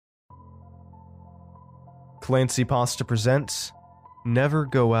Clancy Pasta presents Never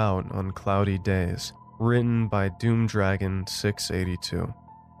Go Out on Cloudy Days, written by Doom Dragon 682.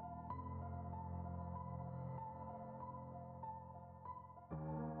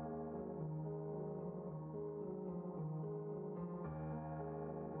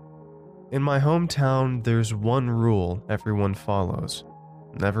 In my hometown, there's one rule everyone follows.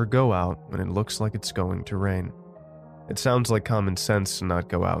 Never go out when it looks like it's going to rain. It sounds like common sense to not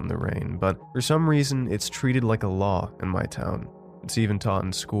go out in the rain, but for some reason, it's treated like a law in my town. It's even taught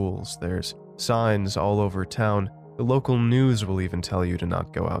in schools. There's signs all over town. The local news will even tell you to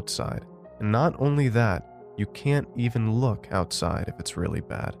not go outside. And not only that, you can't even look outside if it's really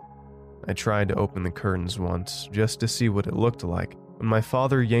bad. I tried to open the curtains once, just to see what it looked like, when my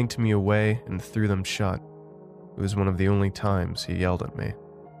father yanked me away and threw them shut. It was one of the only times he yelled at me.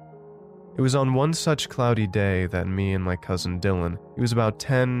 It was on one such cloudy day that me and my cousin Dylan, he was about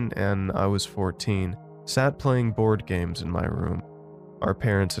 10 and I was 14, sat playing board games in my room. Our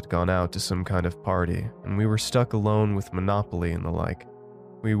parents had gone out to some kind of party, and we were stuck alone with Monopoly and the like.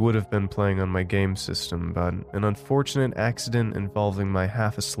 We would have been playing on my game system, but an unfortunate accident involving my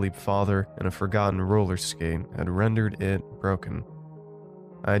half-asleep father and a forgotten roller skate had rendered it broken.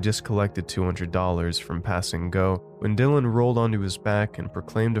 I had just collected $200 from passing go when Dylan rolled onto his back and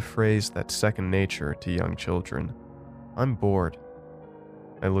proclaimed a phrase that's second nature to young children. "I'm bored."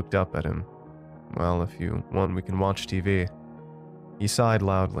 I looked up at him. "Well, if you want, we can watch TV." He sighed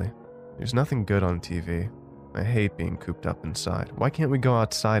loudly. "There's nothing good on TV. I hate being cooped up inside. Why can't we go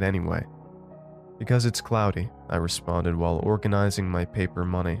outside anyway?" "Because it's cloudy," I responded while organizing my paper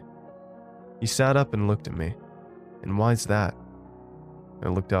money. He sat up and looked at me. "And why's that?" I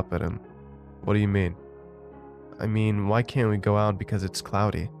looked up at him. "What do you mean?" "I mean, why can't we go out because it's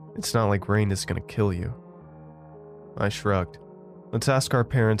cloudy? It's not like rain is gonna kill you." I shrugged. "Let's ask our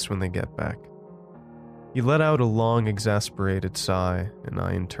parents when they get back." He let out a long, exasperated sigh, and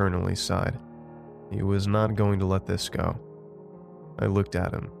I internally sighed. He was not going to let this go. I looked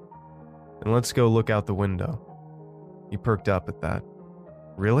at him. "And let's go look out the window." He perked up at that.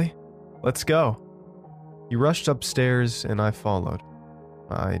 "Really? Let's go." He rushed upstairs, and I followed.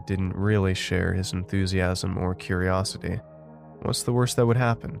 I didn't really share his enthusiasm or curiosity. What's the worst that would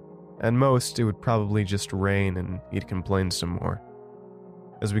happen? At most, it would probably just rain and he'd complain some more.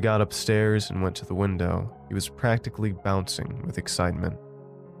 As we got upstairs and went to the window, he was practically bouncing with excitement.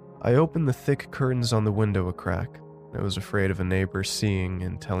 I opened the thick curtains on the window a crack. I was afraid of a neighbor seeing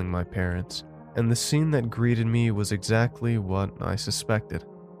and telling my parents, and the scene that greeted me was exactly what I suspected.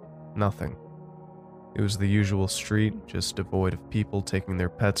 Nothing. It was the usual street, just devoid of people taking their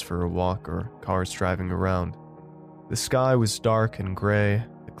pets for a walk or cars driving around. The sky was dark and gray,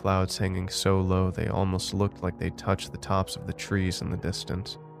 the clouds hanging so low they almost looked like they touched the tops of the trees in the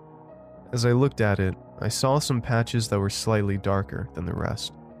distance. As I looked at it, I saw some patches that were slightly darker than the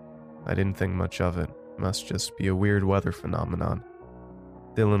rest. I didn't think much of it. Must just be a weird weather phenomenon.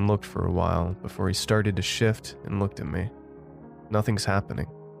 Dylan looked for a while before he started to shift and looked at me. "Nothing's happening."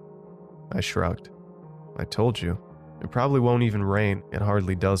 I shrugged. "I told you, it probably won't even rain. It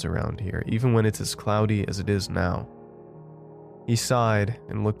hardly does around here, even when it's as cloudy as it is now." He sighed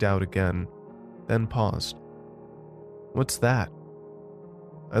and looked out again, then paused. "What's that?"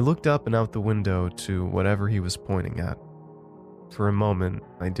 I looked up and out the window to whatever he was pointing at. For a moment,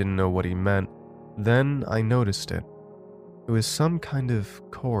 I didn't know what he meant. Then I noticed it. It was some kind of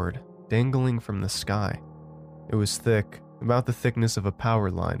cord dangling from the sky. It was thick, about the thickness of a power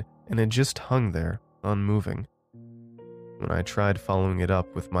line, and it just hung there, unmoving. When I tried following it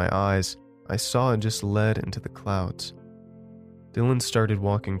up with my eyes, I saw it just led into the clouds. Dylan started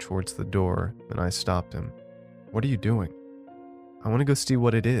walking towards the door, and I stopped him. "What are you doing?" "I want to go see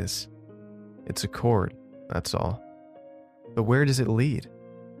what it is." "It's a cord, that's all." "But where does it lead?"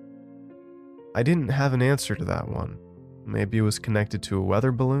 I didn't have an answer to that one. Maybe it was connected to a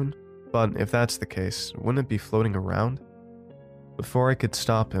weather balloon, but if that's the case, wouldn't it be floating around? Before I could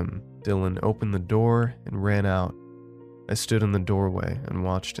stop him, Dylan opened the door and ran out. I stood in the doorway and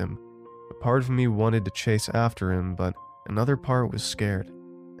watched him. A part of me wanted to chase after him, but another part was scared.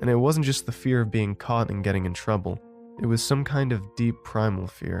 And it wasn't just the fear of being caught and getting in trouble. It was some kind of deep primal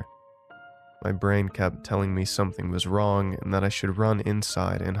fear. My brain kept telling me something was wrong and that I should run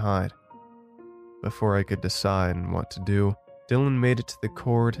inside and hide. Before I could decide what to do, Dylan made it to the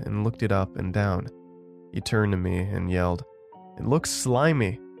cord and looked it up and down. He turned to me and yelled, "It looks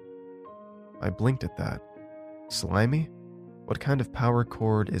slimy." I blinked at that. Slimy? What kind of power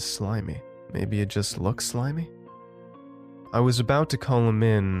cord is slimy? Maybe it just looks slimy? I was about to call him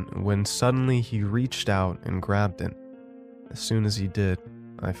in when suddenly he reached out and grabbed it. As soon as he did,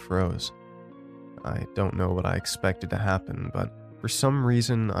 I froze. I don't know what I expected to happen, but for some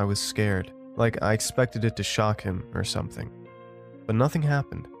reason I was scared, like I expected it to shock him or something. But nothing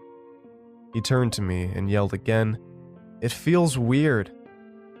happened. He turned to me and yelled again, "It feels weird."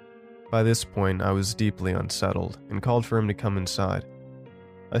 By this point, I was deeply unsettled and called for him to come inside.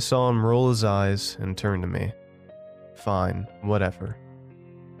 I saw him roll his eyes and turn to me. Fine, whatever.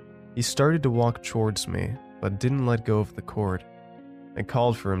 He started to walk towards me, but didn't let go of the cord. I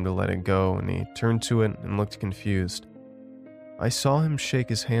called for him to let it go, and he turned to it and looked confused. I saw him shake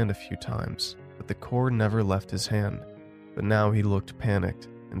his hand a few times, but the cord never left his hand. But now he looked panicked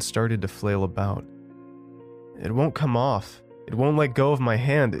and started to flail about. "It won't come off. It won't let go of my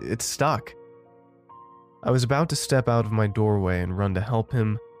hand. It's stuck." I was about to step out of my doorway and run to help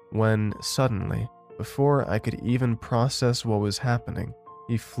him when, suddenly, before I could even process what was happening,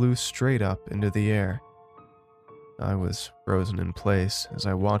 he flew straight up into the air. I was frozen in place as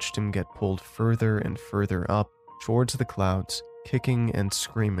I watched him get pulled further and further up towards the clouds, kicking and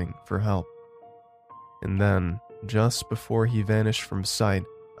screaming for help. And then, just before he vanished from sight,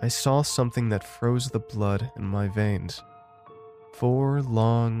 I saw something that froze the blood in my veins. 4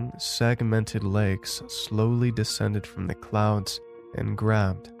 long, segmented legs slowly descended from the clouds and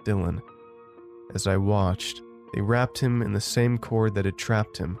grabbed Dylan. As I watched, they wrapped him in the same cord that had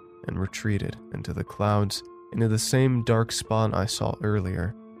trapped him and retreated into the clouds, into the same dark spot I saw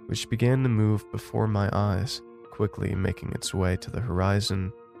earlier, which began to move before my eyes, quickly making its way to the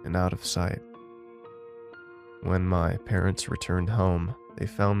horizon and out of sight. When my parents returned home, they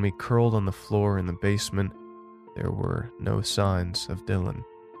found me curled on the floor in the basement. There were no signs of Dylan.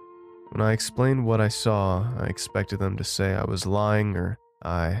 When I explained what I saw, I expected them to say I was lying or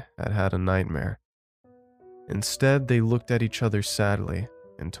I had had a nightmare. Instead, they looked at each other sadly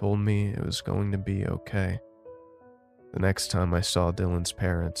and told me it was going to be okay. The next time I saw Dylan's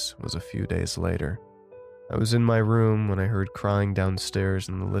parents was a few days later. I was in my room when I heard crying downstairs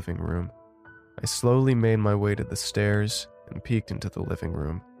in the living room. I slowly made my way to the stairs and peeked into the living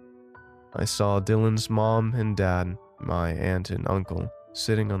room. I saw Dylan's mom and dad, my aunt and uncle,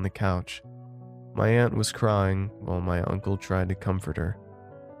 sitting on the couch. My aunt was crying while my uncle tried to comfort her.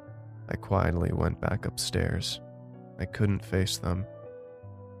 I quietly went back upstairs. I couldn't face them.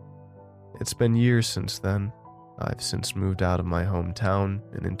 It's been years since then. I've since moved out of my hometown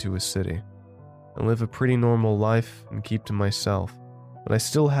and into a city. I live a pretty normal life and keep to myself, but I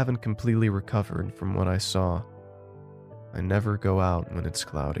still haven't completely recovered from what I saw. I never go out when it's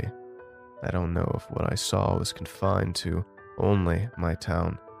cloudy. I don't know if what I saw was confined to only my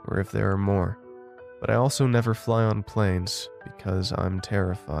town or if there are more, but I also never fly on planes because I'm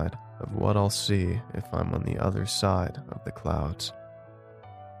terrified of what I'll see if I'm on the other side of the clouds.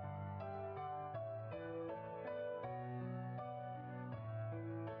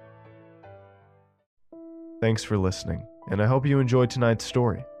 Thanks for listening, and I hope you enjoyed tonight's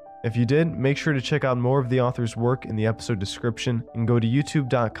story. If you did, make sure to check out more of the author's work in the episode description and go to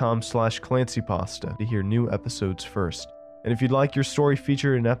youtube.com/clancypasta to hear new episodes first. And if you'd like your story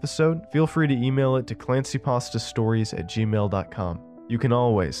featured in an episode, feel free to email it to clancypastastories@gmail.com. You can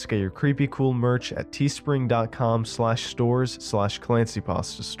always get your creepy cool merch at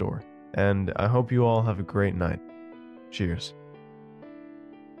teespring.com/stores/clancypastastore. And I hope you all have a great night. Cheers.